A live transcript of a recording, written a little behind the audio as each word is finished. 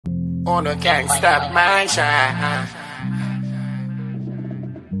Oh, no can't stop my shine.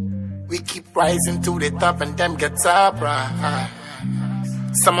 We keep rising to the top and them gets up, right?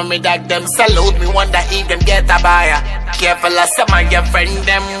 Some of me dog them salute me, wonder if them get a buyer. Careful of some of your friend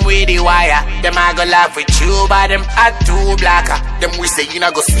them with the wire. Them I go laugh with you, but them are too blacker. Them we say you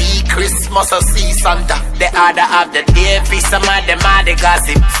not go see Christmas or see Santa. The other of the day for some of them are the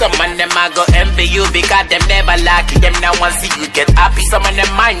gossip. Some of them I go envy you because them never lucky. Them now want see you get happy. Some of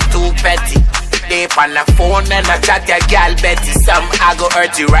them mind too petty. They on the phone and I chat your gal Betty. Some I go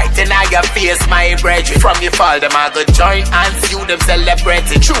hurt you right in your face, my brethren. From your fall, them I go join and you them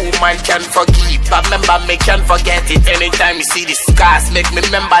celebrating. True man can forgive, but remember me can forget it. Anytime you see the scars, make me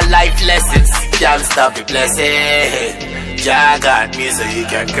remember life lessons. Can't stop the blessing. Jah got me so you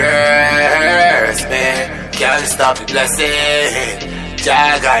can curse me. Can't stop the blessing.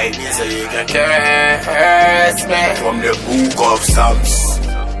 Jah guide me so you can curse me. From the book of Psalms,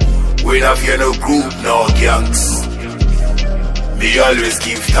 we not fear no group, no gangs. Me always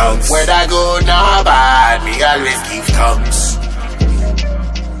give thanks. Whether good or bad, me always give thanks.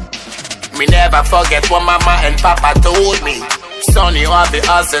 Me never forget what mama and papa told me. Son, you have the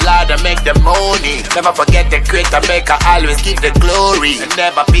hustle hard to make the money. Never forget the creator maker, always give the glory. And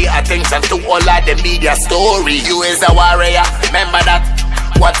never pay attention to all of the media story. You is a warrior, remember that.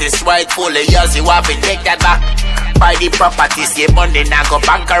 What is rightfully yours, you have to take that back. Buy the property, save money, now go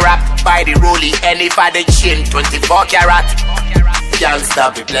bankrupt. Buy the rollie, any for the chain, 24 karat. Can't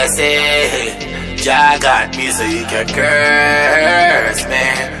stop the blessing. Jah got me so you can curse me.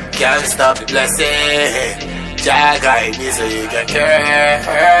 Can't stop the blessing. Jah guide me so you can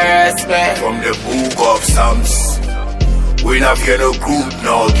curse me. From the book of Psalms, we not fear no group,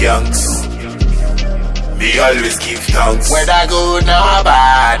 no gangs. Me always give thanks. Whether good or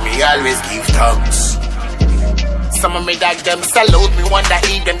bad, me always give thanks. Some of me dog them salute me, wonder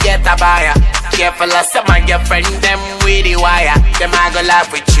if them get a buyer. Careful of some of your friend them with the wire. Them I go laugh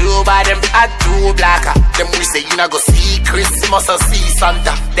with you, but them are too blacker. Them we say you not go see Christmas or see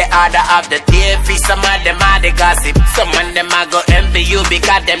Santa. The other of the day for some of them are the gossip. Some of them I go envy you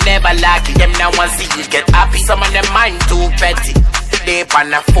because them never lucky. Them now want see you get happy. Some of them mind too petty. They on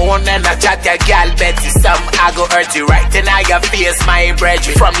the phone and I chat your gal Betty. Some I go hurt you right in your face, my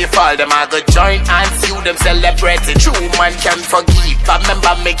brethren. From your fall, them I go join and you them celebrating. True man can forgive, but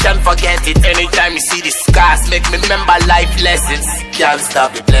remember me can forget it. Anytime you see the scars, make me remember life lessons. Can't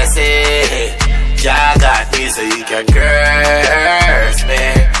stop the blessing. Jah got me so you can curse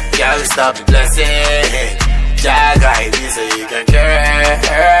me. Can't stop the blessing. Jah guide me so you can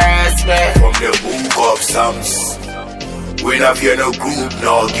curse me. From the book of Psalms, we not fear no group,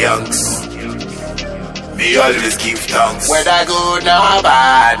 no gangs. Me always give thanks. Whether good or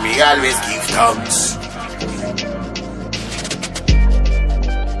bad, me always give thanks.